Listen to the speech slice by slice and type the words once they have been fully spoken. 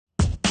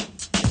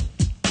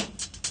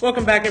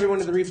Welcome back, everyone,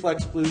 to the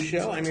Reflex Blues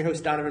Show. I'm your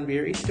host, Donovan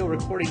Beery, still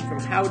recording from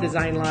How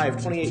Design Live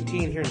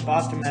 2018 here in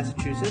Boston,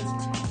 Massachusetts.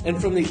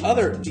 And from the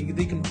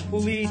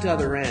complete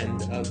other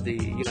end of the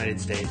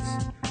United States,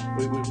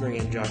 we bring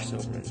in Josh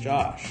Silverman.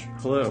 Josh.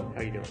 Hello.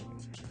 How you doing?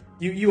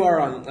 You are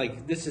on,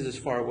 this is as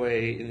far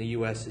away in the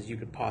U.S. as you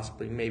could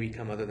possibly maybe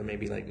come, other than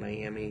maybe like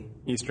Miami.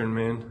 Eastern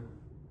Maine.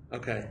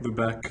 Okay.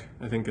 Lubeck.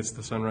 I think it's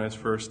the sunrise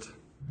first.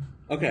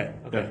 Okay.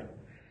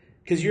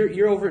 Because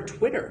you're over at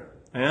Twitter.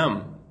 I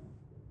am.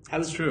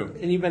 That's true.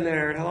 And you've been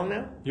there how long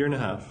now? Year and a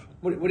half.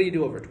 What do you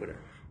do over at Twitter?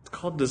 It's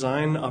called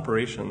Design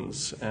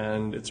Operations,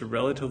 and it's a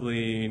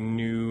relatively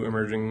new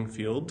emerging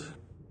field.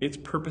 Its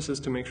purpose is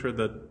to make sure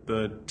that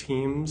the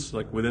teams,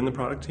 like within the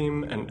product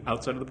team and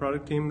outside of the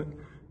product team,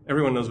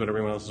 everyone knows what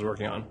everyone else is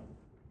working on.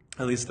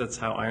 At least that's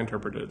how I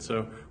interpret it.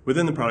 So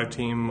within the product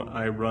team,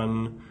 I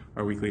run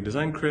our weekly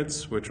design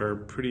crits, which are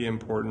pretty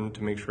important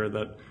to make sure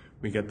that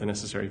we get the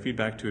necessary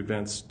feedback to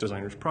advance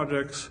designers'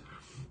 projects.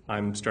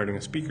 I'm starting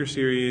a speaker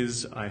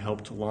series. I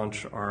helped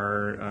launch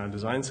our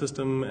design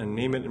system and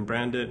name it and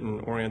brand it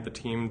and orient the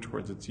team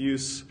towards its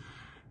use.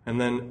 And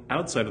then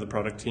outside of the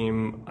product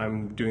team,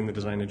 I'm doing the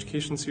design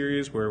education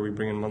series where we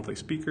bring in monthly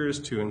speakers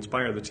to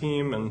inspire the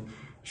team and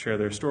share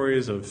their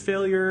stories of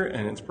failure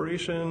and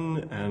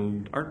inspiration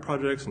and art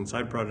projects and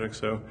side projects.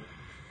 So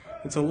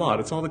it's a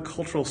lot. It's all the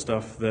cultural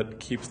stuff that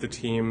keeps the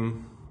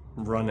team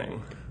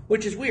running.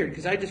 Which is weird,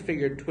 because I just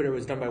figured Twitter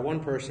was done by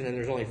one person and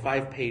there's only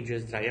 5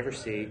 pages that I ever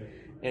see.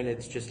 And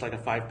it's just like a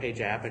 5-page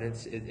app, and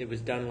it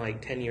was done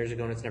like 10 years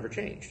ago, and it's never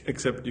changed.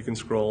 Except you can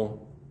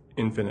scroll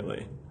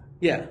infinitely.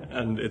 Yeah.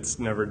 And it's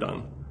never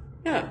done.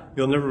 Yeah.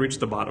 You'll never reach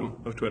the bottom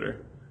of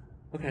Twitter.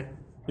 Okay.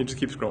 You just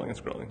keep scrolling and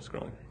scrolling and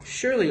scrolling.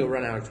 Surely you'll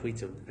run out of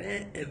tweets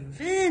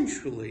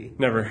eventually.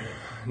 Never.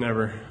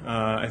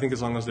 I think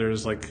as long as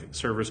there's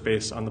server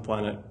space on the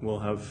planet, we'll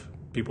have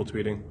people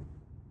tweeting.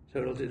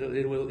 So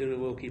it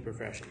will keep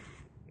refreshing.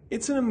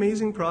 It's an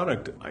amazing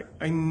product.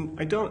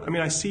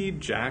 I see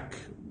Jack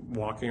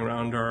walking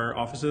around our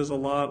offices a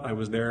lot. I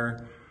was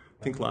there,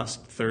 I think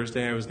last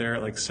Thursday, I was there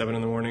at 7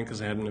 in the morning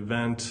because I had an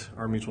event.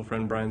 Our mutual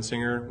friend Brian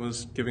Singer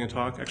was giving a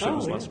talk. Actually, it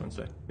was last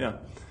Wednesday. Yeah.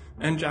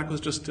 And Jack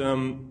was just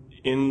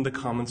in the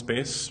common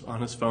space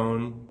on his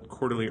phone.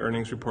 Quarterly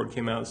earnings report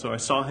came out. So I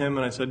saw him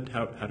and I said,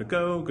 how'd it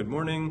go? Good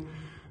morning.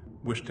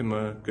 Wished him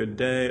a good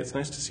day. It's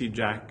nice to see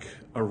Jack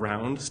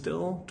around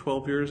still,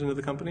 12 years into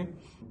the company.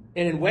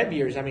 And in web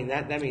years,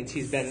 that means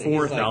he's been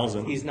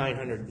 4,000. He's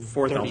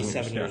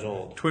 937 years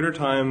old. Twitter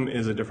time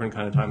is a different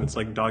kind of time. It's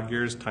like dog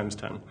years times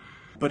 10.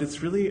 But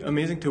it's really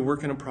amazing to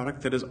work in a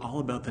product that is all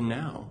about the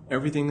now.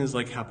 Everything is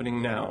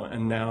happening now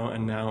and now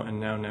and now and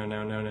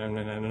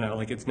now.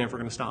 It's never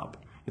going to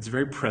stop. It's a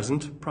very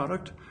present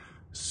product.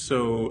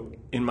 So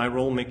in my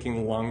role,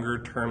 making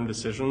longer term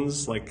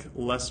decisions,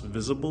 less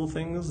visible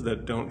things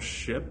that don't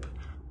ship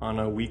on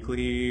a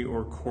weekly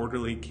or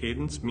quarterly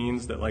cadence,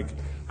 means that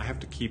I have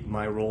to keep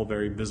my role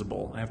very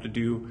visible. I have to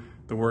do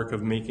the work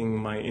of making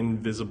my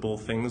invisible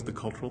things, the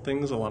cultural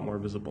things, a lot more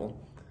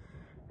visible.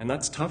 And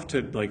that's tough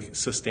to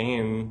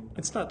sustain.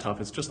 It's not tough.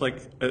 It's just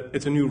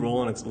it's a new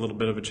role, and it's a little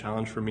bit of a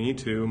challenge for me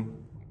to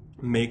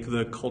make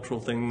the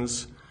cultural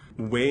things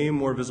way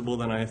more visible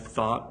than I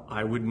thought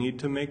I would need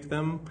to make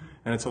them.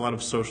 And it's a lot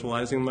of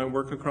socializing my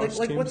work across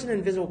teams. What's an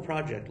invisible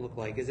project look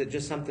like? Is it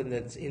just something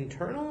that's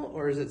internal,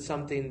 or is it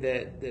something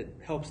that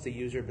helps the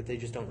user but they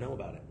just don't know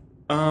about it?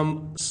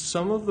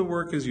 Some of the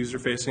work is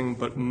user-facing,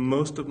 but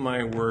most of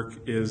my work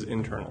is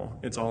internal.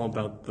 It's all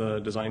about the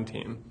design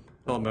team.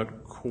 It's all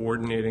about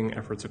coordinating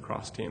efforts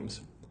across teams.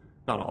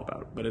 Not all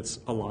about, but it's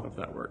a lot of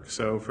that work.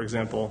 So, for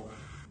example,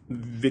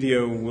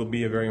 video will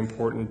be a very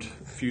important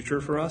future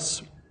for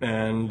us.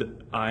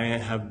 And I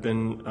have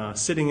been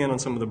sitting in on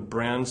some of the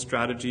brand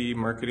strategy,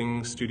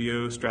 marketing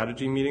studio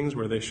strategy meetings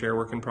where they share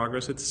work in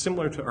progress. It's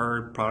similar to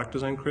our product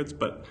design crits,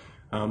 but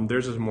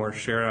theirs is more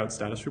share out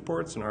status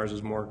reports and ours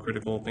is more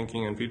critical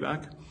thinking and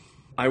feedback.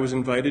 I was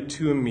invited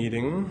to a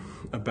meeting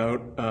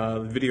about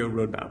video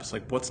roadmaps,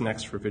 what's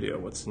next for video,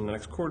 what's in the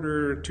next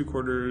quarter, 2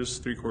 quarters,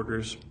 3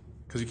 quarters,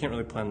 because you can't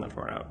really plan that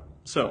far out.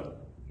 So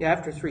yeah,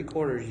 after 3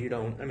 quarters, you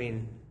don't,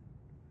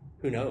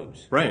 who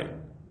knows? Right.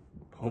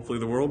 Hopefully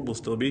the world will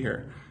still be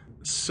here.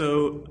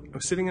 So I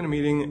was sitting in a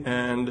meeting,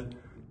 and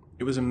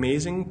it was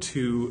amazing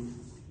to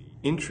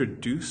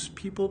introduce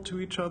people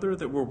to each other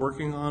that were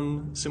working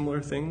on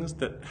similar things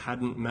that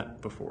hadn't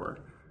met before.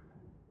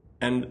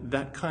 And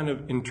that kind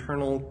of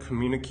internal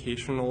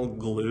communicational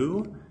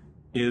glue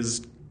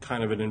is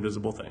kind of an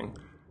invisible thing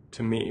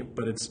to me,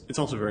 but it's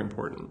also very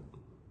important.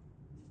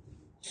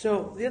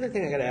 So the other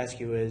thing I got to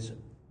ask you is,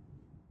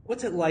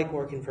 what's it like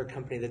working for a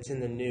company that's in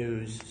the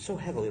news so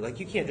heavily?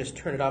 You can't just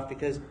turn it off,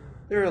 because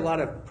there are a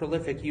lot of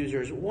prolific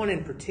users, one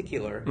in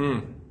particular,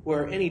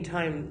 where any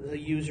time the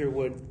user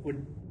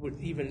would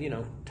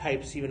even,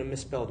 types even a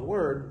misspelled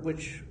word,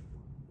 which,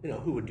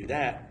 who would do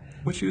that?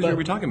 Which user are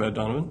we talking about,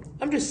 Donovan?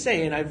 I'm just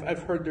saying,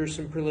 I've heard there's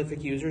some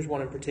prolific users,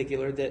 one in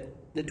particular,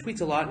 that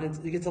tweets a lot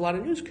and it gets a lot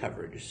of news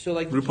coverage. So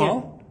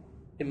RuPaul?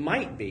 It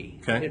might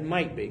be. Okay. It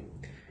might be.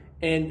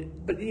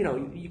 But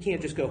you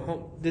can't just go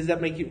home. Does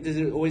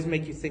it always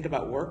make you think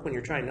about work when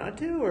you're trying not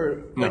to,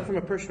 or No. like from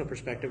a personal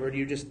perspective, or do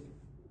you just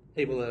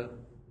able to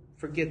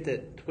forget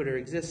that Twitter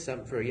exists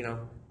for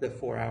the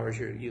 4 hours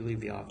you leave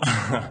the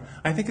office?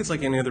 I think it's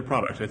like any other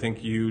product. I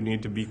think you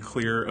need to be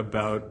clear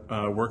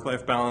about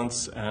work-life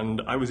balance,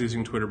 and I was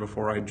using Twitter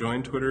before I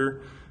joined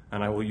Twitter,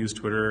 and I will use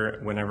Twitter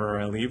whenever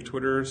I leave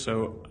Twitter.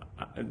 So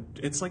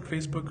it's like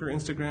Facebook or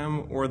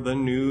Instagram or the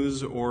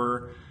news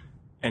or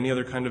any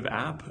other kind of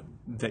app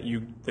that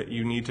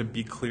you need to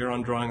be clear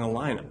on drawing a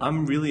line.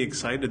 I'm really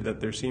excited that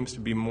there seems to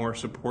be more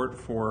support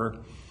for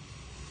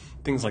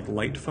things like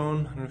Light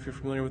Phone. I don't know if you're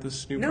familiar with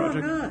this new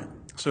project. No, I'm not.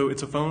 So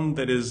it's a phone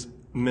that is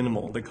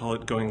minimal. They call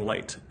it going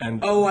light.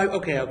 And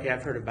okay,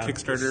 I've heard about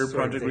Kickstarter this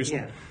project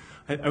recently.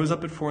 Yeah. I was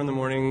up at 4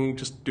 a.m.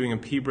 just doing a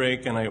pee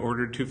break, and I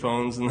ordered 2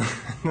 phones, and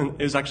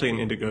it was actually an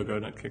Indiegogo,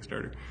 not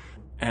Kickstarter.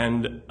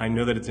 And I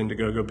know that it's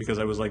Indiegogo because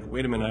I was like,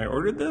 wait a minute, I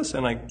ordered this,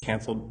 and I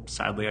canceled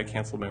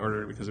my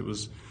order because it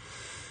was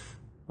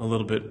a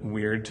little bit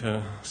weird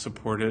to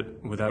support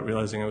it without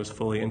realizing I was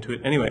fully into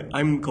it. Anyway,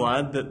 I'm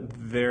glad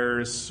that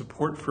there's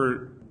support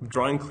for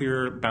drawing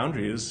clear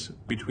boundaries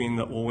between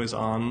the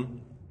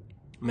always-on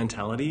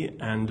mentality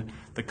and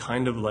the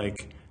kind of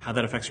like how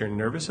that affects your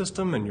nervous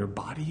system and your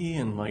body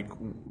and like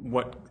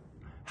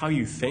how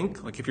you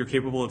think. Like if you're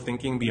capable of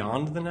thinking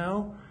beyond the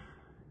now,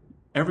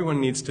 everyone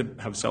needs to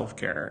have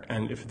self-care.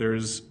 And if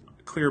there's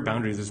clear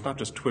boundaries, it's not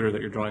just Twitter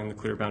that you're drawing the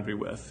clear boundary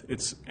with.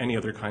 It's any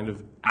other kind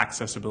of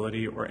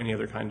accessibility or any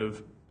other kind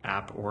of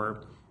app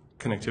or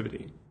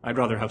connectivity. I'd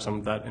rather have some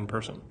of that in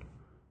person.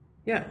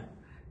 Yeah,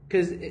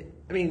 because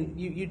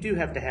you do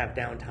have to have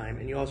downtime,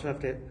 and you also have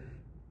to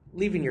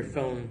leaving your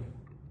phone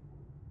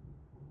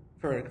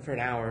for an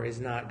hour is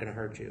not going to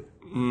hurt you.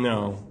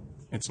 No,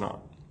 it's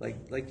not.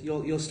 Like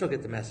you'll still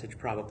get the message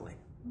probably.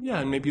 Yeah,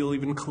 and maybe you'll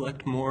even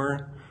collect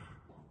more.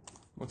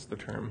 What's the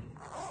term?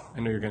 I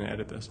know you're going to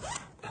edit this.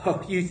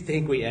 Oh, you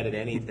think we edit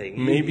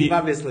anything? Maybe You've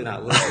obviously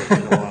not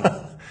listened in a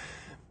while.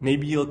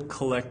 Maybe you'll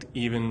collect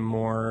even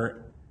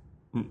more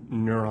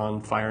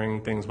neuron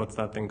firing things. What's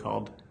that thing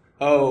called?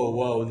 Oh,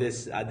 whoa!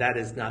 That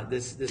is not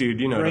this. Dude,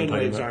 you know what I'm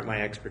talking brainwaves about. aren't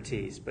my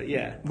expertise, but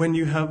yeah. When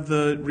you have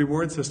the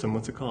reward system,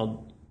 what's it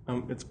called?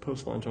 It's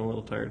post-lunch. I'm a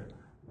little tired.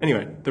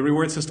 Anyway, the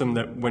reward system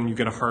that when you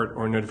get a heart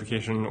or a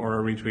notification or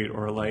a retweet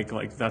or a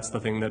like that's the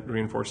thing that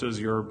reinforces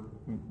your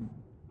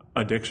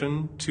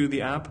addiction to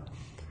the app.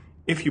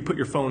 If you put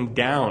your phone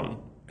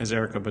down, as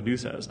Erica Badu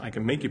says, I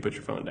can make you put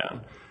your phone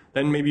down.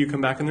 Then maybe you come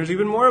back and there's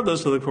even more of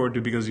those to look forward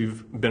to because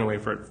you've been away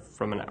for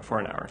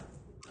an hour.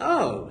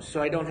 Oh,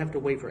 so I don't have to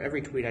wait for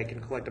every tweet. I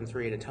can collect them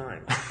 3 at a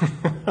time.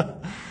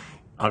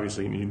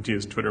 Obviously, you need to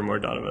use Twitter more,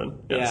 Donovan.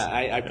 Yes.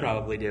 Yeah, I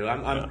probably do.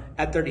 I'm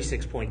at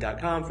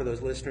 36point.com. For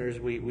those listeners,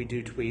 we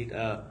do tweet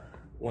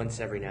once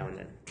every now and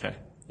then. Okay.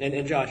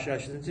 And Josh,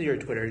 since you're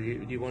at Twitter,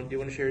 do you want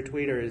to share a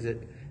tweet, or is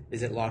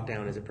it locked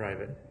down? Is it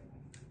private?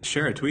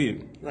 Share a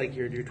tweet. Like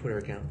your Twitter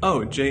account.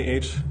 Oh,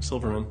 J.H.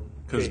 Silverman,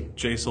 because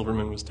J.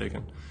 Silverman was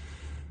taken.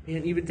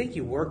 Man, you would think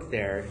you work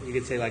there. You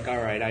could say like, all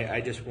right,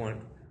 I just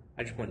want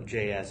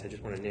JS. I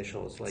just want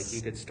initials. Like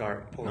you could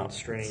start pulling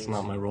strings. It's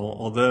not my role.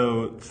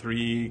 Although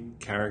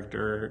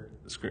 3-character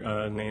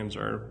names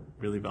are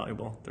really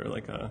valuable. They're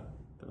like a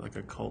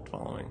cult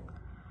following.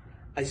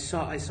 I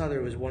saw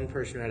there was one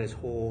person who had his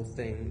whole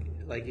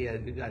thing like he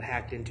got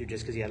hacked into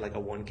just because he had like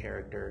a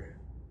 1-character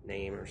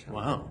name or something.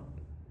 Wow.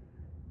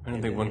 I don't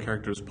think 1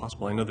 character is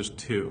possible. I know there's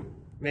 2.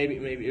 Maybe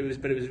it was,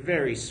 but it was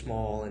very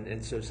small,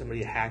 and so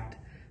somebody hacked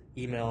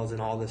emails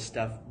and all this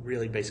stuff,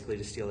 really basically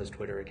to steal his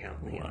Twitter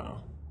account.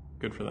 Wow,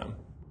 good for them.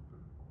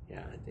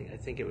 Yeah, I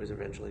think it was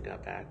eventually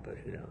got back, but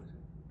who knows?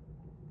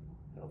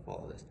 I don't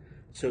follow this.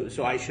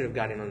 So I should have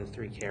got in on the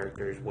 3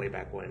 characters way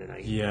back when,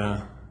 and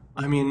Yeah,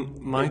 I mean,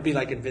 it'd be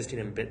like investing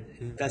in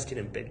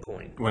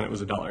Bitcoin when it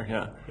was $1.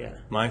 Yeah. Yeah.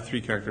 My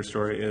 3-character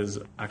story is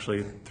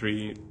actually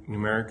 3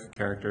 numeric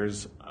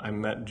characters. I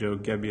met Joe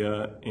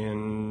Gebbia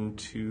in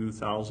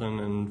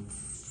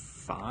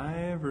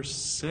 2005 or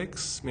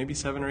 6, maybe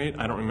 7 or 8.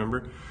 I don't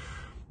remember.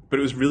 But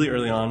it was really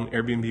early on,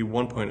 Airbnb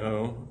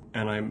 1.0,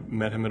 and I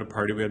met him at a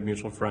party. We had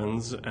mutual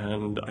friends,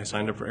 and I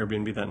signed up for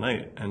Airbnb that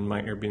night. And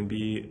my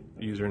Airbnb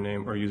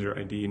username or user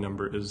ID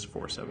number is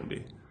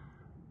 470.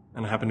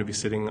 And I happened to be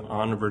sitting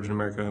on a Virgin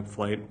America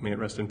flight, may it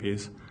rest in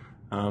peace,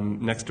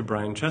 next to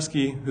Brian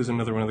Chesky, who's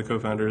another one of the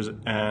co-founders,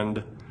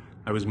 and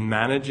I was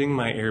managing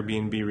my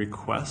Airbnb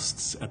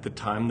requests at the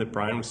time that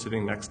Brian was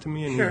sitting next to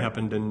me, and Sure. he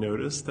happened to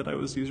notice that I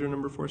was user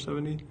number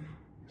 470. He's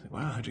like,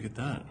 wow, how'd you get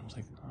that? I was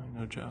like, oh, I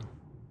know Joe.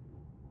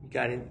 You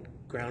got in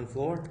ground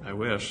floor? I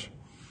wish.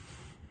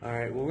 All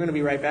right, well, we're going to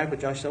be right back with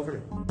Josh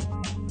Silverman.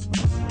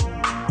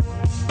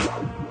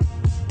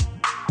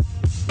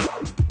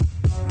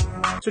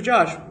 So,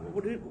 Josh,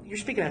 you're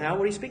speaking of how?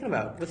 What are you speaking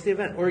about? What's the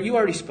event? Or you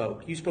already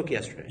spoke. You spoke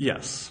yesterday.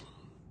 Yes.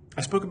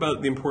 I spoke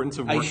about the importance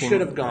of working. I should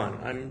have gone.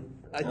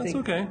 I That's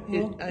think okay.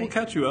 We'll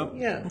catch you up.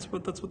 Yeah. That's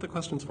what the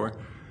question's for.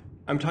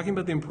 I'm talking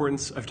about the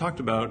importance, I've talked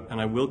about,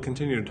 and I will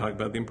continue to talk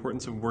about, the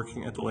importance of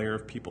working at the layer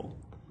of people.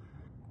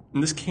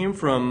 And this came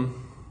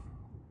from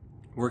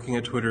working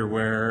at Twitter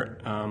where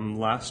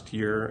last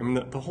year, I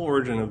mean, the whole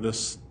origin of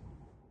this,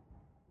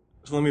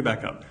 so let me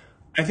back up.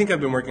 I think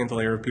I've been working at the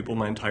layer of people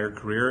my entire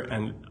career,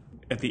 and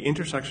at the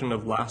intersection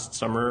of last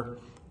summer,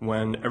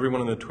 when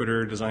everyone on the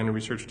Twitter design and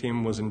research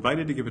team was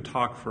invited to give a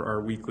talk for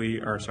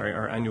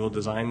our annual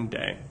design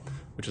day,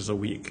 which is a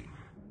week,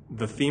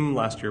 the theme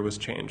last year was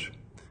change.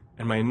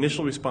 And my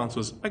initial response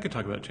was, I could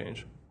talk about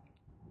change.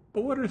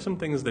 But what are some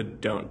things that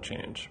don't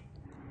change?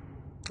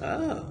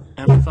 Oh.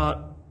 And I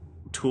thought,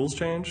 tools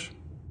change,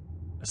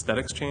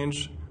 aesthetics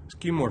change,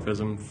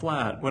 skeuomorphism,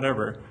 flat,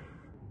 whatever.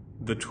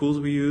 The tools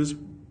we use,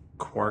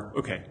 Quark,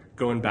 okay,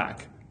 going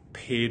back,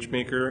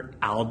 PageMaker,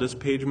 Aldus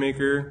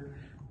PageMaker.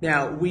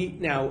 Now,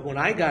 when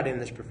I got in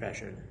this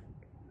profession,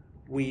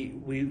 we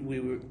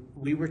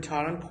were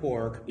taught on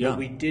Quark, Yeah. but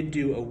we did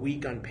do a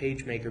week on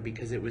PageMaker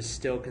because it was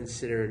still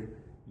considered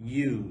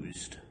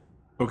used.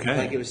 Okay.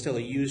 Like it was still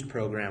a used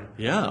program.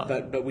 Yeah.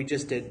 But we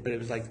just did. But it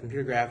was like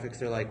computer graphics.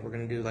 They're like, we're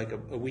going to do like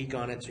a week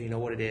on it, so you know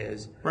what it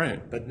is.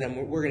 Right. But then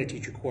we're going to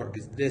teach you Quark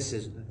because this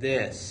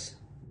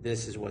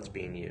is what's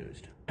being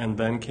used. And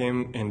then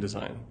came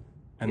InDesign,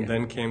 and Yeah.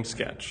 then came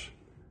Sketch,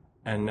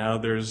 and now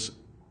there's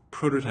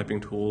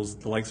prototyping tools,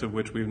 the likes of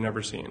which we've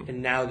never seen.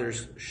 And now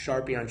there's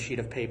Sharpie on sheet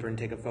of paper and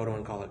take a photo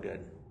and call it good.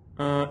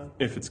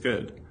 If it's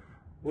good.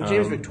 Well,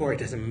 James Victoria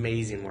does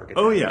amazing work at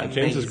Oh that. yeah,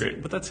 James is Amazing.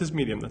 great, but that's his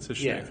medium, that's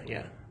his Yeah, shtick.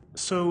 yeah.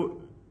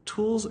 So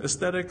tools,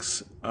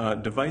 aesthetics,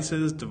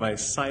 devices,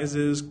 device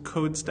sizes,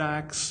 code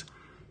stacks,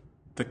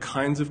 the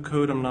kinds of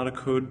code. I'm not a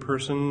code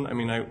person. I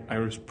mean, I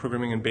was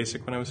programming in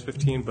BASIC when I was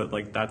 15, but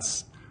like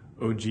that's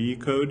OG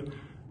code.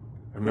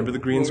 I remember the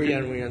green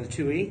screen. Were you on the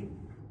 2E?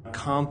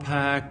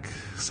 Compaq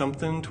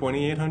something,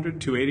 2800,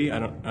 280? I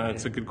don't,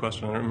 it's a good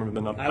question. I don't remember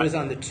the number. I was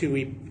on the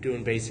 2E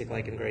doing basic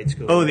like in grade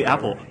school. Oh, the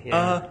Apple.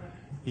 Yeah.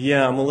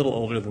 Yeah, I'm a little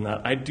older than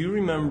that. I do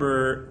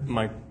remember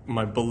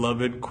my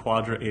beloved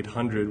Quadra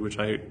 800, which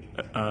I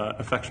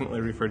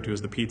affectionately referred to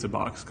as the pizza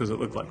box because it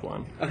looked like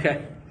one.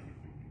 Okay.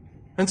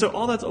 And so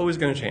all that's always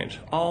going to change.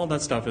 All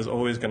that stuff is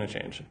always going to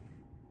change.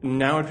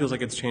 Now it feels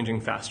like it's changing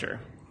faster.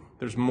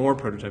 There's more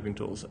prototyping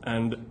tools.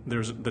 And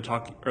there's the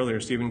talk earlier,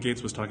 Stephen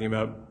Gates was talking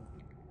about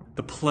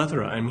the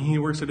plethora. I mean, he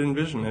works at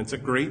InVision. It's a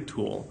great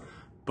tool.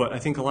 But I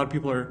think a lot of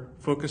people are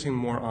focusing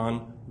more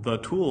on the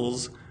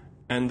tools,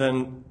 and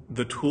then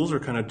the tools are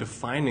kind of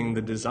defining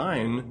the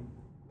design,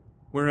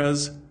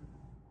 whereas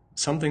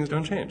some things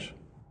don't change.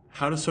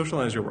 How to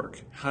socialize your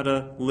work, how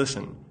to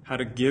listen, how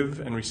to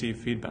give and receive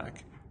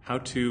feedback, how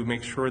to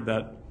make sure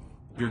that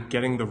you're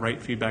getting the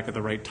right feedback at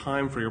the right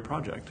time for your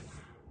project.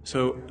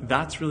 So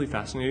that's really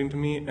fascinating to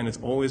me, and it's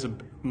always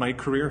my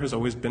career has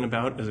always been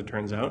about, as it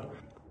turns out,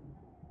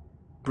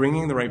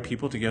 bringing the right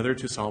people together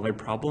to solve a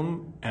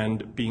problem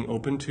and being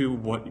open to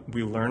what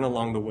we learn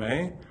along the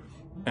way,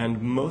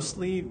 and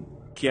mostly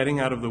getting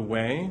out of the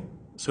way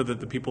so that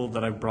the people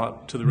that I've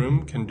brought to the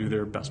room can do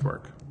their best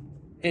work.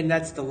 And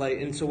that's the layer.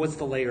 And so, what's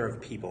the layer of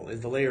people?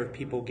 Is the layer of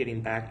people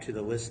getting back to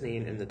the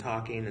listening and the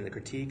talking and the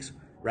critiques,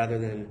 rather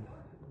than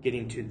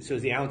getting to? So,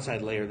 is the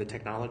outside layer the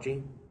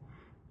technology?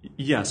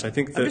 Yes, I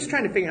think that. I'm just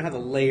trying to figure out how the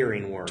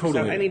layering works.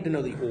 Totally. I need to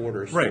know the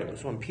order, Right.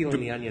 So I'm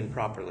peeling the onion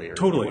properly, or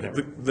Totally.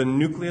 whatever. The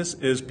nucleus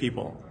is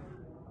people.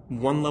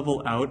 One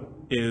level out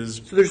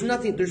is. So there's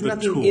nothing. There's the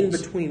nothing in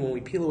tools. between. When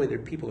we peel away their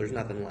people, there's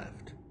nothing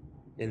left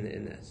in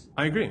this.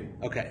 I agree.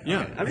 Okay.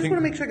 Yeah. Okay. I just want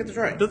to make sure I get this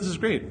right. This is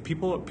great.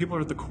 People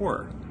are at the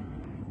core.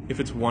 If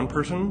it's one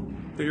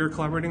person that you're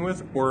collaborating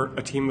with, or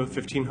a team of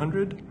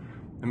 1,500,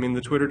 I mean,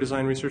 the Twitter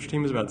design research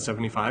team is about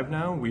 75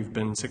 now. We've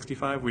been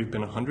 65. We've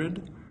been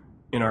 100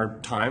 in our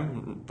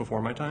time,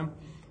 before my time.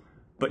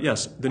 But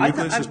yes, the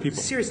nucleus is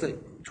people. Seriously,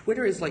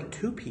 Twitter is like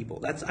two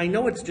people. I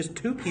know it's just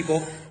two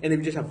people, and they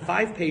just have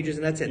 5 pages,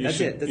 and that's it. That's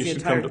the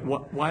entire.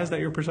 Why is that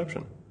your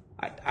perception?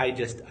 I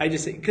just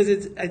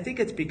because I think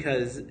it's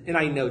because, and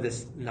I know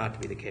this not to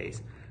be the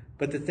case,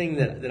 but the thing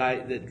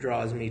that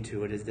draws me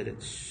to it is that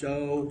it's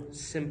so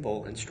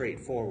simple and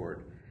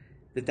straightforward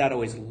that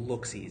always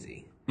looks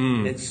easy.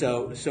 And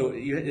so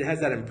it has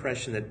that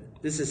impression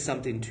that this is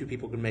something two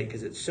people can make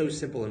because it's so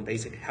simple and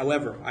basic.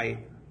 However,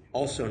 I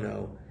also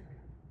know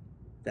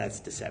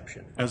that's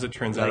deception. As it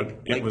turns out,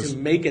 it was to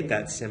make it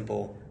that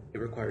simple, it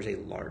requires a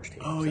large team.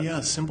 Oh yeah,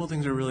 simple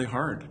things are really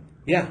hard.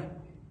 Yeah.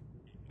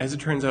 As it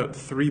turns out,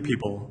 3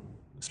 people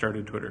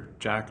started Twitter: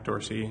 Jack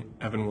Dorsey,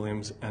 Evan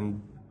Williams,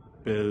 and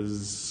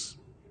Biz,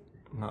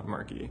 not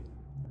Markey.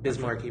 Biz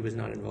Markey was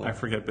not involved. I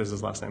forget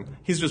Biz's last name.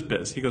 He's just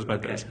Biz. He goes by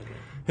Biz. Okay.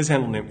 His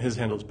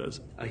handle's Biz.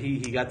 He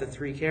got the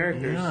 3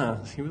 characters.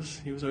 Yeah, he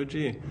was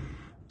OG.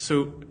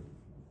 So,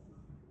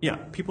 yeah,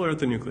 people are at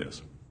the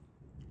nucleus.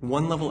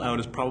 One level out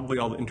is probably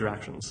all the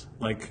interactions,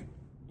 like,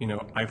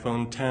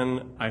 iPhone 10,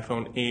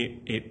 iPhone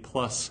 8, 8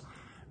 Plus,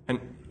 and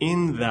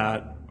in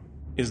that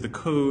is the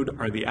code,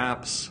 are the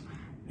apps,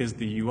 is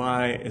the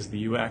UI, is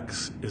the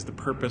UX, is the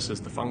purpose,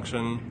 is the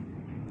function.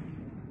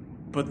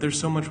 But there's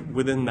so much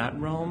within that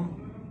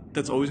realm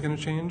that's always going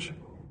to change.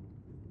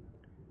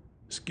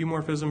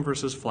 Skeuomorphism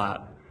versus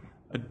flat,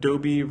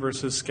 Adobe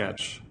versus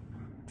Sketch,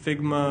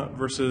 Figma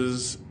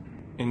versus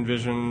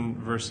InVision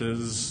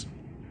versus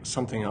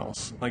something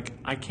else. Like,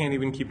 I can't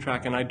even keep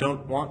track, and I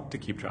don't want to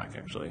keep track,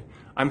 actually.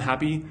 I'm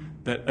happy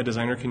that a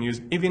designer can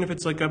use, even if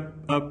it's like a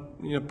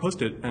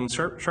Post-it and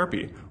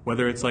Sharpie,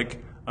 whether it's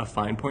like a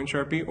fine point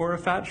Sharpie or a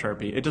fat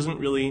Sharpie. It doesn't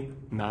really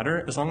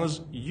matter as long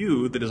as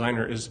you, the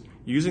designer, is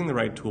using the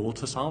right tool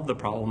to solve the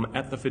problem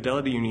at the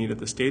fidelity you need at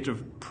the stage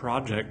of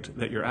project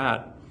that you're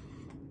at,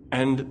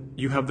 and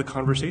you have the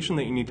conversation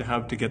that you need to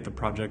have to get the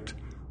project,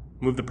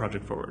 move the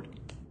project forward.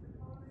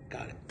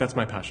 Got it. That's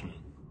my passion.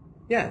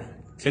 Yeah.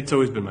 It's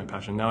always been my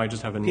passion. Now I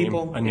just have a name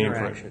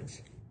for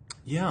it.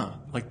 Yeah,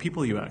 like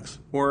people UX.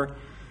 Or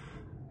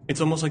it's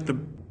almost like the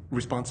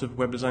responsive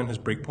web design has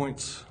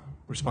breakpoints.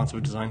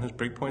 Responsive design has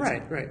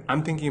breakpoints. Right.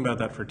 I'm thinking about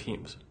that for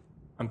teams.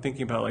 I'm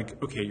thinking about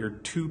like, okay, you're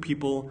 2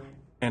 people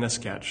and a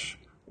sketch,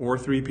 or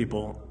 3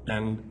 people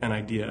and an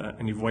idea,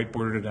 and you've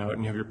whiteboarded it out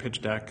and you have your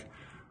pitch deck.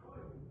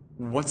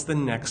 What's the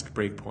next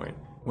breakpoint?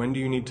 When do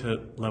you need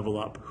to level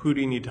up? Who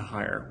do you need to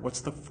hire?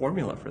 What's the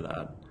formula for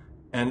that?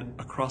 And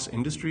across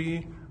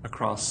industry,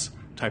 across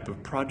type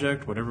of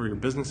project, whatever your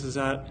business is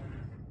at,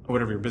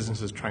 whatever your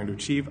business is trying to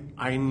achieve,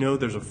 I know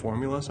there's a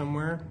formula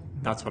somewhere.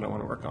 That's what I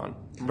want to work on.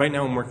 Right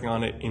now I'm working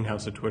on it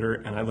in-house at Twitter,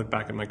 and I look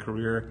back at my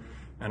career,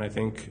 and I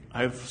think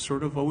I've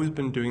sort of always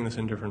been doing this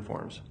in different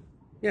forms.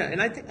 Yeah,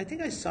 and I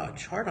think I saw a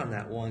chart on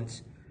that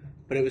once,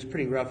 but it was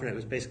pretty rough, and it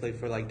was basically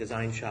for like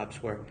design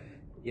shops where,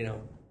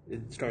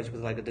 it starts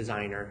with like a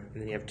designer,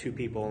 and then you have 2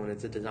 people, and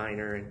it's a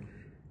designer, and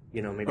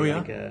maybe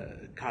like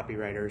a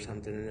copywriter or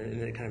something, and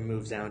then it kind of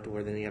moves down to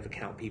where then you have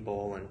account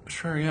people, and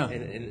sure, yeah.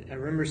 And I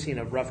remember seeing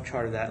a rough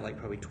chart of that like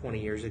probably 20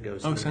 years ago,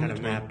 so kind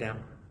of mapped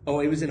down. Oh,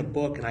 it was in a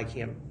book, and I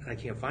can't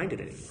find it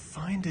anymore.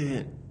 Find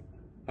it.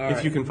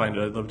 If you can find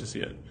it, I'd love to see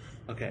it.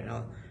 Okay,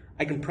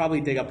 I can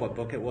probably dig up what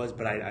book it was,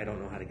 but I don't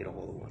know how to get a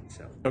hold of one.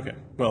 So okay,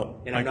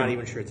 well, and I'm not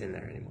even sure it's in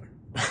there anymore.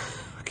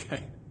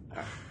 Okay.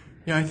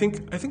 Yeah, I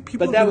think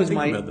people. But that was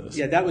about this.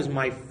 Yeah, that was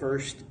my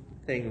first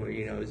thing where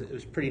it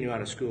was pretty new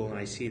out of school, and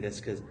I see this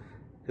because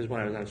when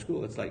I was out of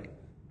school, it's like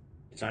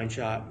design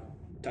shop.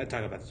 I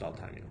talk about this all the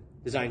time.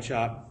 Design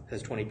shop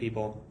has 20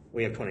 people.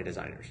 We have 20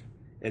 designers.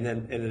 And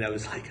then I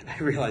was like, I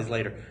realized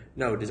later,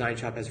 no, design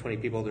shop has 20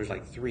 people. There's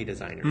like 3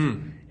 designers,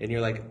 and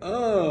you're like,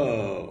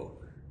 oh,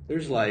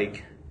 there's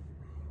like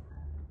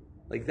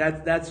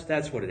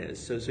that's what it is.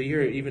 So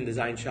you're even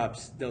design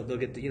shops, they'll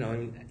get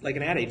to, like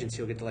an ad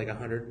agency will get to like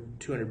 100,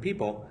 200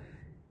 people,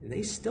 and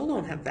they still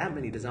don't have that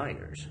many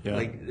designers. Yeah.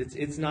 Like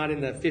it's not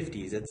in the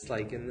 50s. It's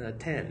like in the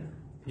 10.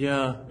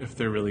 Yeah, if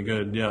they're really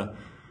good. Yeah.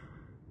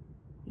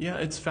 Yeah,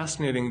 it's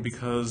fascinating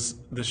because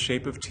the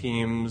shape of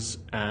teams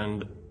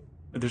and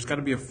there's got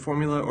to be a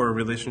formula or a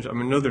relationship. I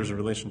mean, no, there's a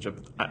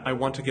relationship. I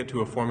want to get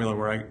to a formula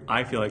where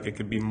I feel like it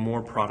could be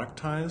more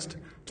productized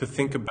to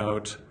think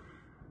about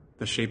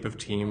the shape of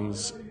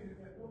teams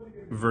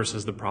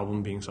versus the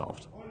problem being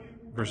solved,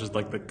 versus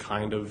like the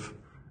kind of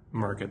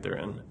market they're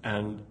in.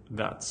 And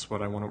that's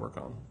what I want to work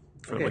on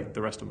for like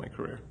the rest of my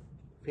career.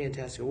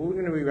 Fantastic. Well, we're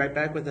going to be right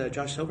back with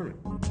Josh Silverman.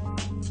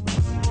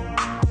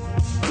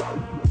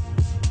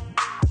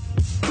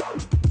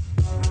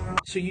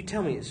 So you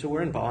tell me, so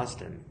we're in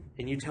Boston,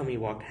 and you tell me you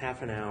walked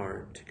half an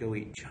hour to go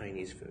eat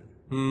Chinese food.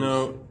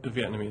 No,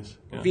 Vietnamese.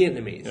 Yeah.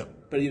 Vietnamese.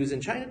 Yep. But it was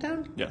in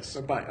Chinatown? Yes.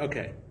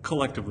 Okay.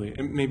 Collectively.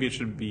 Maybe it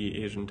should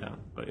be Asian town,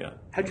 but yeah.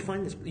 How'd you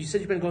find this? You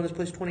said you've been going to this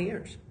place 20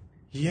 years.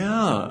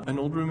 Yeah. An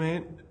old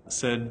roommate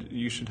said,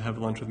 you should have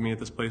lunch with me at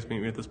this place,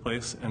 meet me at this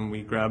place. And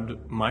we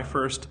grabbed my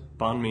first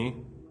banh mi.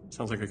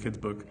 Sounds like a kid's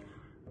book.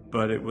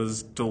 But it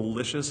was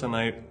delicious, and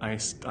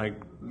I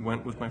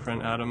went with my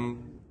friend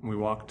Adam. We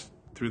walked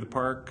through the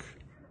park,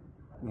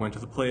 went to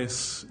the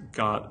place,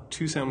 got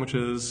 2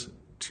 sandwiches,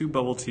 2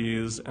 bubble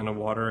teas, and a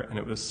water, and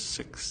it was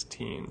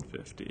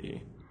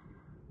 $16.50.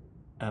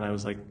 And I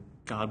was like,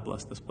 God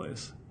bless this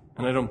place.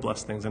 And I don't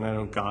bless things, and I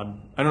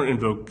don't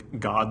invoke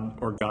God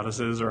or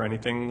goddesses or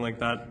anything like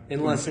that.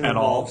 Unless it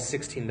involves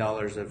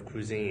 $16 of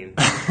cuisine.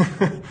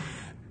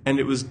 And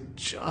it was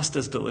just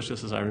as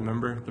delicious as I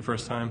remember the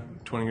first time,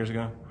 20 years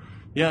ago.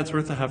 Yeah, it's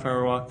worth a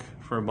half-hour walk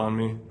for a banh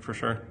mi, for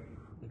sure.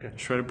 Okay.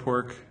 Shredded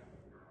pork,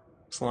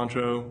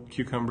 cilantro,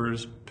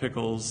 cucumbers,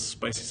 pickles,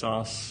 spicy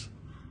sauce,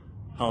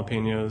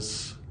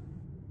 jalapenos,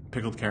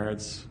 pickled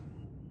carrots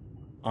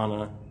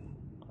on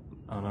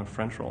a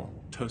French roll,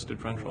 toasted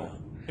French roll.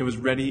 It was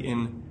ready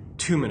in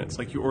 2 minutes.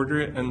 Like, you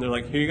order it, and they're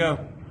like, here you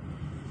go.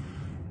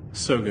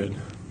 So good.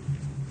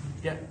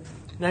 Yeah.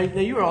 Now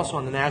you were also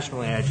on the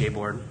National AIJ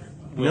board.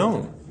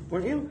 No.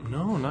 Weren't you?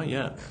 No, not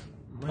yet.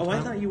 I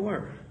thought you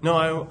were. No,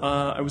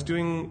 I was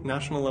doing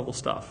national level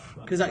stuff.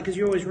 Because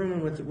you're always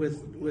rooming with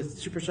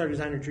superstar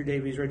designer Drew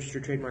Davies,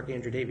 registered trademark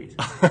Andrew Davies,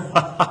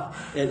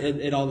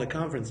 at all the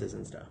conferences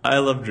and stuff. I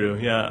love Drew.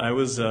 Yeah, I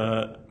was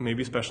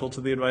maybe special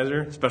to the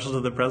advisor, special to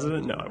the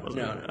president. No, I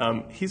wasn't.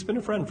 No. He's been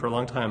a friend for a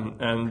long time,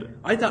 and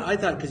I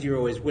thought because you were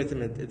always with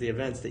him at the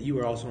events that you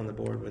were also on the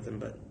board with him,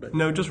 but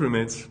no, just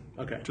roommates.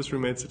 Okay, just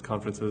roommates at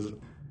conferences.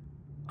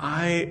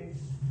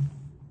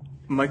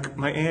 My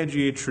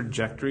AIGA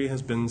trajectory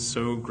has been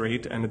so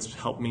great, and it's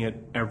helped me at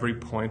every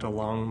point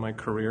along my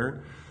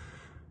career.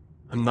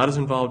 I'm not as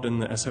involved in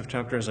the SF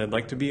chapter as I'd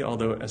like to be,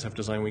 although SF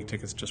Design Week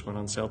tickets just went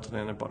on sale today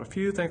and I bought a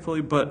few,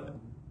 thankfully. But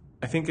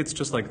I think it's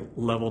just like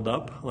leveled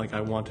up. Like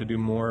I want to do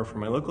more for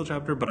my local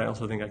chapter, but I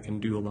also think I can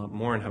do a lot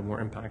more and have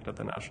more impact at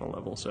the national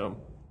level. So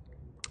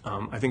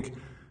I think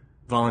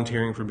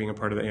volunteering for being a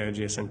part of the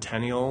AIGA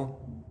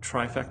Centennial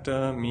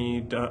trifecta,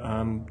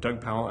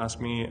 Doug Powell asked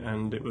me,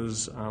 and it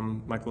was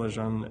Michael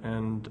Lejeune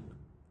and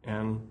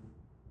Anne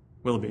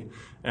Willoughby.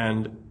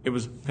 And it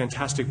was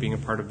fantastic being a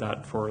part of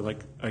that for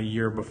like a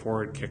year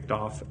before it kicked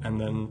off, and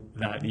then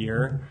that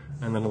year,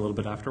 and then a little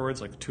bit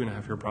afterwards, like a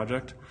 2.5-year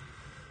project.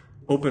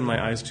 Opened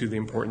my eyes to the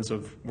importance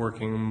of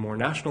working more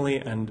nationally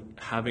and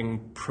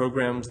having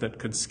programs that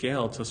could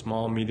scale to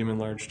small, medium, and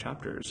large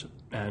chapters.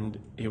 And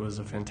it was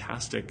a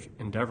fantastic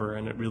endeavor,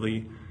 and it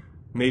really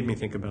made me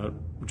think about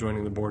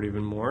joining the board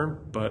even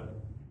more, but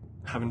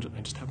I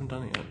just haven't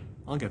done it yet.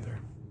 I'll get there.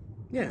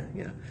 Yeah.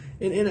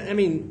 And I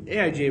mean,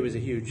 AIGA was a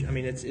huge, I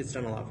mean, it's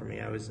done a lot for me.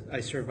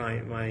 I served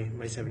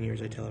my 7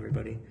 years, I tell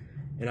everybody,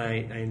 and I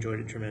enjoyed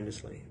it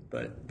tremendously.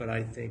 But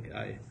I think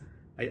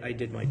I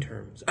did my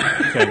terms.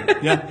 Okay,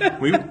 yeah,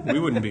 we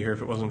wouldn't be here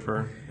if it wasn't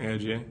for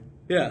AIGA.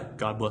 Yeah.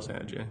 God bless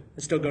AIGA.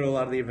 I still go to a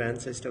lot of the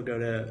events. I still go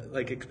to,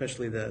 like,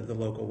 especially the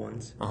local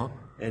ones. Uh-huh.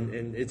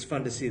 And it's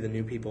fun to see the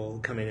new people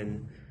come in,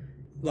 and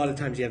a lot of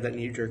times you have that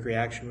knee-jerk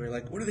reaction where you're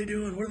like, what are they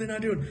doing? What are they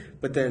not doing?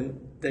 But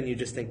then you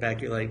just think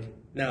back, you're like,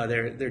 no,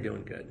 they're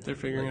doing good. They're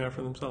figuring it out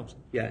for themselves.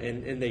 Yeah,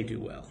 and they do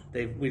well.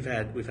 We've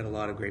had a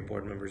lot of great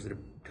board members that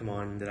have come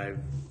on that I've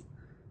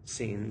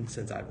seen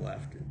since I've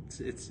left.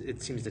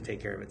 It seems to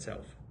take care of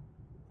itself.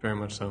 Very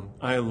much so.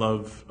 I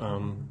love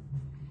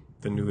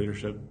the new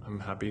leadership. I'm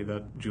happy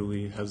that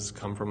Julie has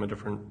come from a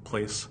different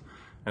place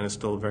and is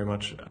still very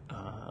much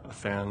a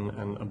fan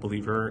and a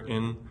believer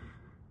in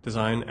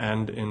design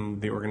and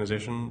in the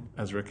organization,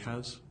 as Rick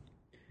has.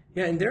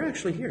 Yeah, and they're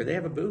actually here. They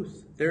have a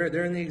booth.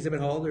 They're in the exhibit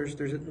hall. There's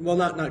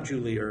not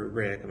Julie or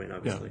Rick. I mean,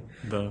 obviously,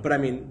 but I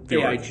mean the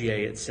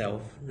AIGA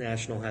itself,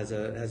 National has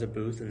a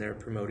booth, and they're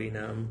promoting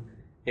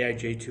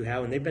AIGA to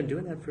How, and they've been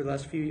doing that for the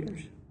last few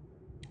years.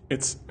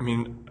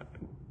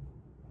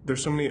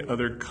 There's so many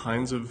other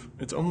kinds of.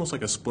 It's almost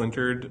like a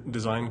splintered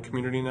design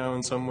community now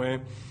in some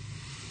way.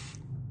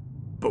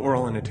 But we're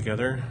all in it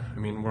together. I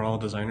mean, we're all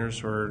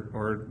designers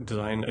or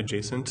design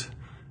adjacent.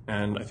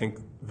 And I think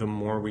the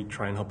more we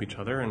try and help each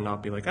other and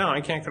not be like, oh,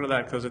 I can't go to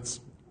that because it's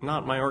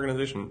not my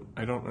organization.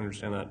 I don't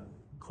understand that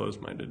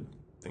closed-minded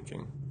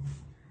thinking.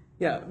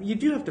 Yeah, you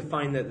do have to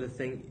find that the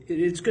thing.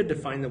 It's good to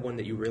find the one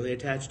that you really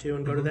attach to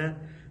and go to that.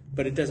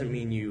 But it doesn't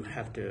mean you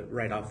have to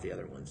write off the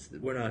other ones.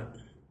 We're not.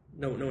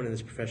 No one in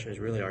this profession is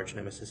really arch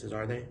nemesis,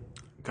 are they?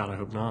 God, I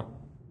hope not.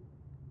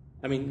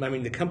 I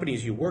mean, the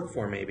companies you work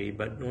for maybe,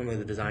 but normally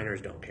the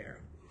designers don't care.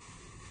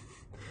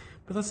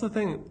 But that's the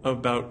thing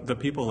about the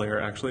people layer,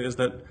 actually, is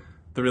that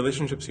the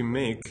relationships you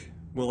make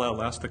will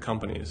outlast the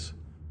companies.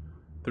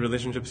 The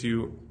relationships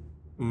you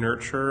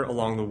nurture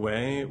along the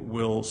way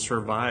will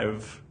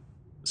survive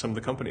some of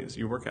the companies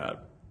you work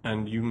at.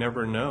 And you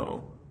never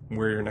know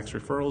where your next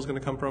referral is going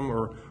to come from,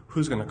 or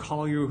who's going to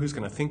call you, who's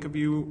going to think of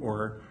you,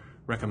 or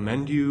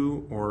recommend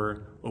you,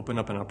 or open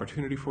up an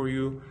opportunity for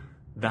you.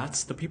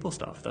 That's the people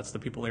stuff. That's the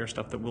people layer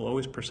stuff that will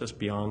always persist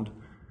beyond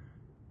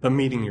the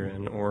meeting you're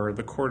in, or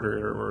the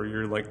quarter, or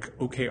your like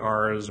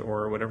OKRs,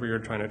 or whatever you're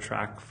trying to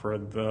track for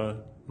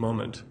the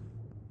moment.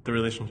 The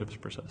relationships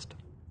persist.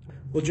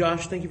 Well,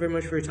 Josh, thank you very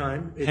much for your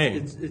time.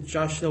 It's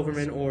Josh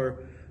Silverman, or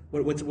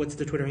what's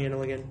the Twitter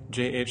handle again?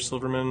 JH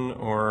Silverman,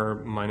 or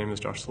my name is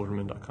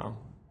joshsilverman.com.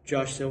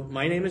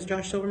 My name is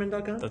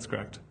joshsilverman.com? That's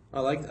correct. I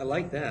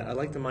like that. I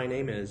like the my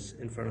name is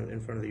in front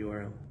of the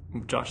URL.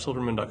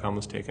 joshsilverman.com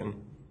was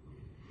taken.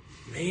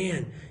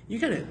 Man, you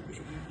gotta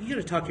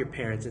talk to your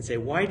parents and say,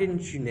 why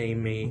didn't you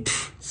name me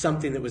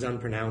something that was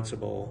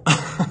unpronounceable,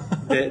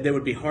 that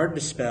would be hard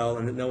to spell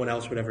and that no one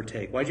else would ever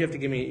take? Why'd you have to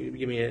give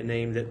me a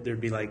name that there'd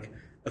be like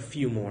a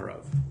few more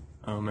of?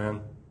 Oh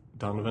man,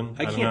 Donovan.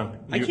 I don't know.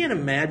 I can't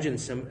imagine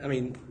some. I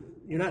mean,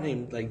 you're not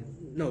named like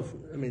no.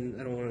 I mean,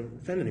 I don't want to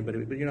offend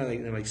anybody, but you're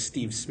not like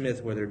Steve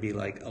Smith, where there'd be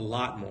like a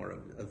lot more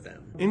of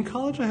them. In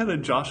college, I had a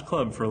Josh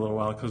club for a little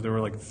while because there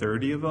were like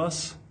 30 of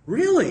us.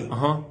 Really?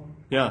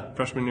 Yeah,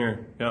 freshman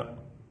year. Yep.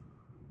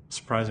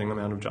 Surprising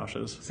amount of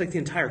Joshes. It's like the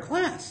entire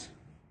class.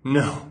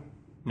 No.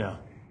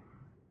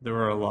 There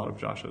were a lot of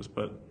Joshes,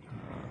 but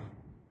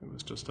it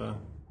was just a...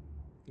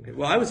 Okay.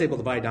 Well, I was able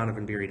to buy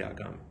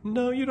DonovanBeery.com.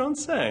 No, you don't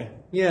say.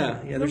 Yeah.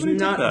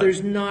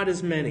 There's not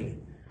as many.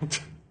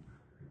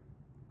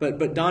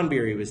 But Don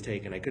Beery was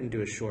taken. I couldn't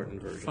do a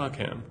shortened version. Fuck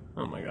him.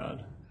 Oh my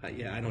god.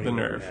 Yeah, I don't the even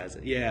nerve. know who has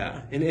it.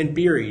 Yeah, and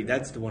Beery,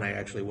 that's the one I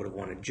actually would have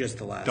wanted, just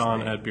the last Don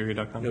name. at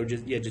Beery.com? No,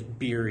 just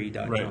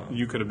Beery.com. Right,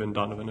 you could have been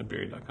Donovan at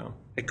Beery.com.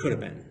 It could have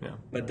been. Yeah.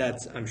 But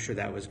I'm sure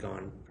that was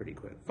gone pretty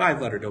quick.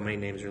 5-letter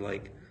domain names are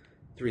like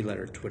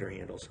 3-letter Twitter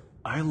handles.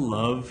 I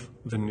love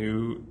the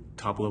new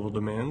top-level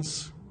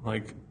domains,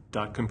 like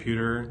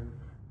 .computer,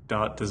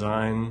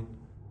 .design.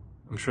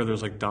 I'm sure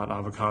there's like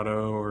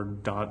 .avocado or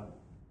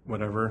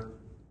 .whatever,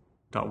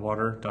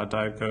 .water,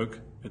 .diet Coke.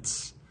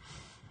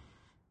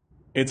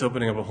 It's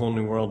opening up a whole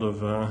new world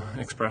of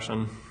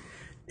expression.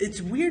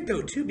 It's weird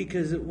though too,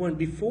 because when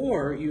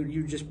before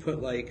you just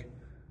put like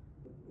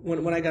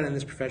when I got in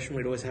this profession,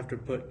 we'd always have to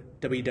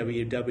put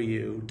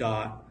www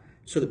dot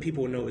so that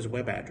people would know it was a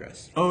web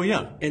address. Oh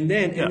yeah. And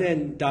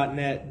then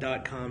 .net,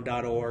 .com,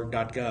 .org,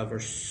 .gov are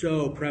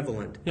so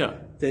prevalent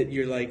that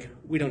you're like,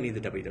 we don't need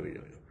the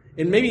www.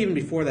 And maybe even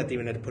before that, they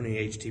even had to put in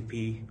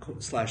HTTP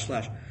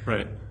 //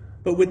 Right.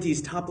 But with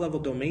these top level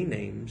domain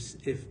names,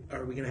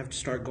 are we going to have to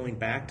start going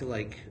back to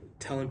like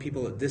telling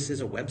people that this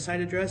is a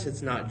website address?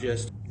 It's not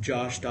just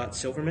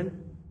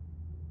josh.silverman?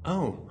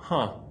 Oh,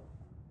 huh.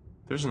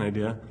 There's an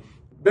idea.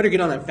 Better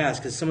get on that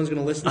fast because someone's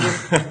going to listen to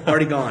this.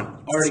 Already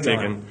gone. Already gone.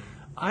 Taken.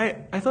 I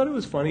thought it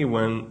was funny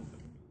when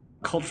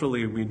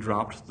culturally we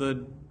dropped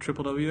the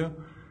www.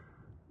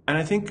 And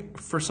I think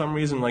for some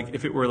reason, like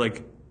if it were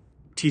like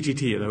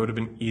TTT, that would have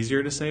been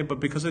easier to say.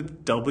 But because it's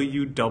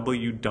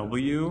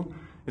www,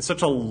 it's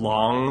such a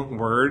long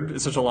word,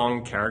 it's such a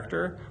long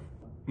character.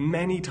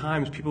 Many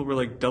times people were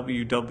like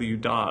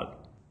www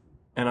dot.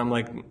 And I'm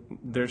like,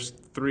 there's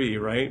 3,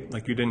 right?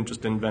 Like you didn't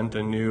just invent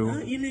a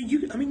new...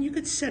 you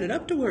could set it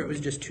up to where it was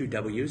just 2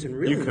 W's and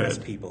really mess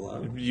people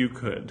up. You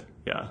could,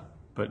 yeah.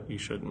 But you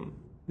shouldn't.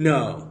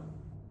 No.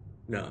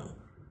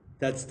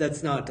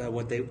 That's not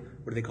what do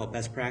they call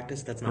best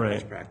practice? That's not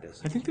best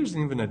practice. I think there's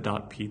even a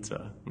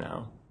 .pizza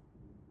now.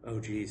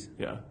 Oh, geez.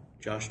 Yeah.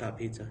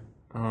 Josh.pizza?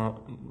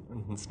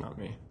 It's not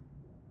me.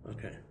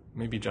 Okay.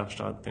 Maybe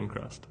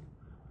Josh.thincrust.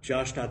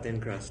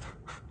 Josh.thincrust.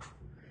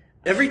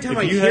 Every time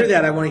I hear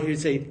that, I want to hear you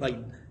say, like,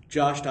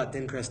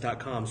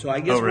 josh.thincrust.com. So I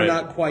guess we're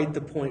not quite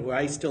the point where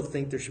I still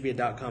think there should be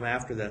a .com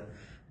after the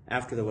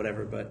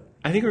whatever, but...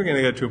 I think we're going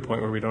to get to a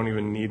point where we don't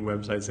even need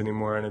websites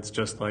anymore, and it's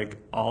just like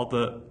all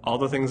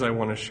the things I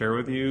want to share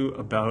with you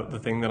about the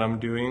thing that I'm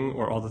doing,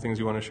 or all the things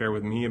you want to share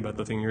with me about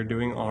the thing you're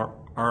doing are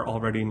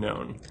already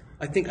known.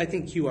 I think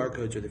QR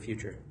codes are the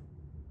future.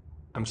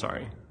 I'm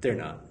sorry. They're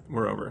not.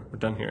 We're over. We're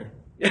done here.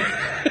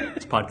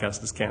 This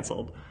podcast is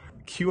canceled.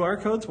 QR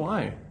codes?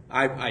 Why?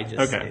 I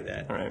just say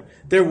that. All right.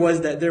 There was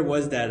that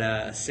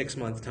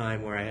 6-month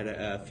time where I had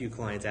a few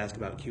clients ask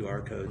about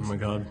QR codes. Oh my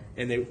God.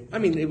 And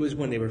it was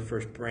when they were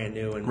first brand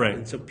new,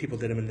 and so people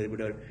did them, and they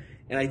would.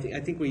 And I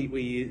think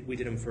we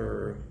did them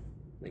for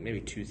like maybe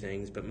 2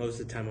 things, but most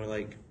of the time we're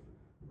like,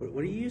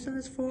 what are you using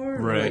this for?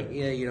 And right. Like,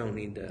 yeah, you don't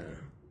need to.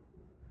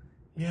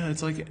 Yeah,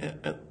 it's like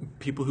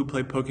people who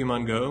play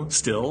Pokemon Go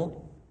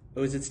still.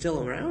 Oh, is it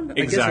still around?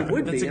 Exactly. I guess it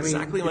would That's be.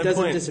 exactly my point. It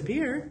doesn't point.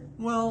 disappear.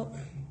 Well,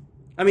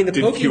 I mean, the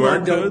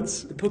QR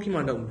codes? The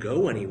Pokemon don't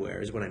go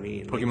anywhere, is what I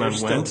mean. Pokemon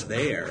they're went? still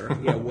there.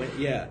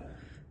 Yeah.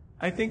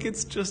 I think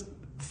it's just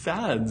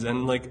fads,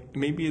 and like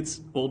maybe it's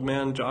old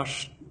man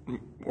Josh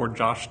or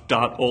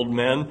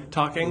Josh.oldman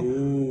talking.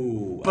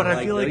 Ooh, but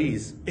I feel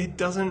these. like it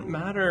doesn't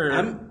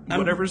matter.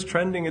 Whatever's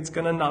trending, it's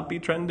gonna not be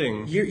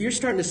trending. You're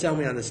starting to sell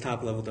me on this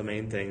top level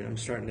domain thing. I'm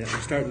starting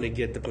to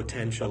get the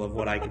potential of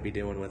what I could be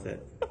doing with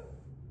it.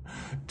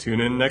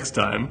 Tune in next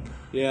time.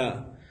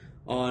 Yeah,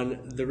 on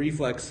the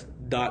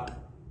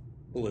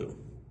Reflex.blue.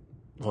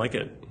 Like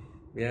it.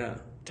 Yeah.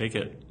 Take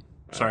it.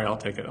 Sorry, I'll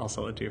take it. I'll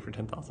sell it to you for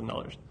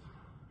 $10,000.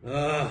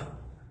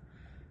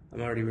 I'm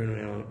already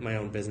ruining my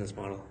own business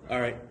model. All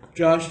right,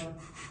 Josh,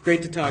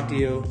 great to talk to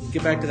you.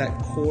 Get back to that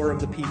core of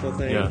the people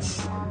thing.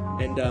 Yes.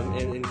 And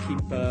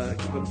keep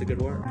up the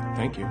good work.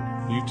 Thank you.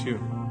 You too.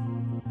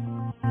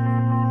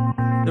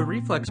 The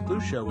Reflex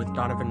Blue Show with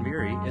Donovan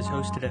Beery is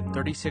hosted at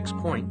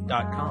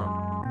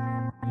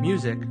 36point.com.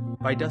 Music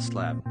by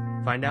Dustlab.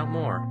 Find out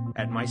more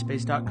at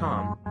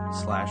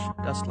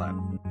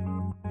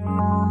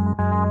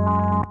myspace.com/Dustlab.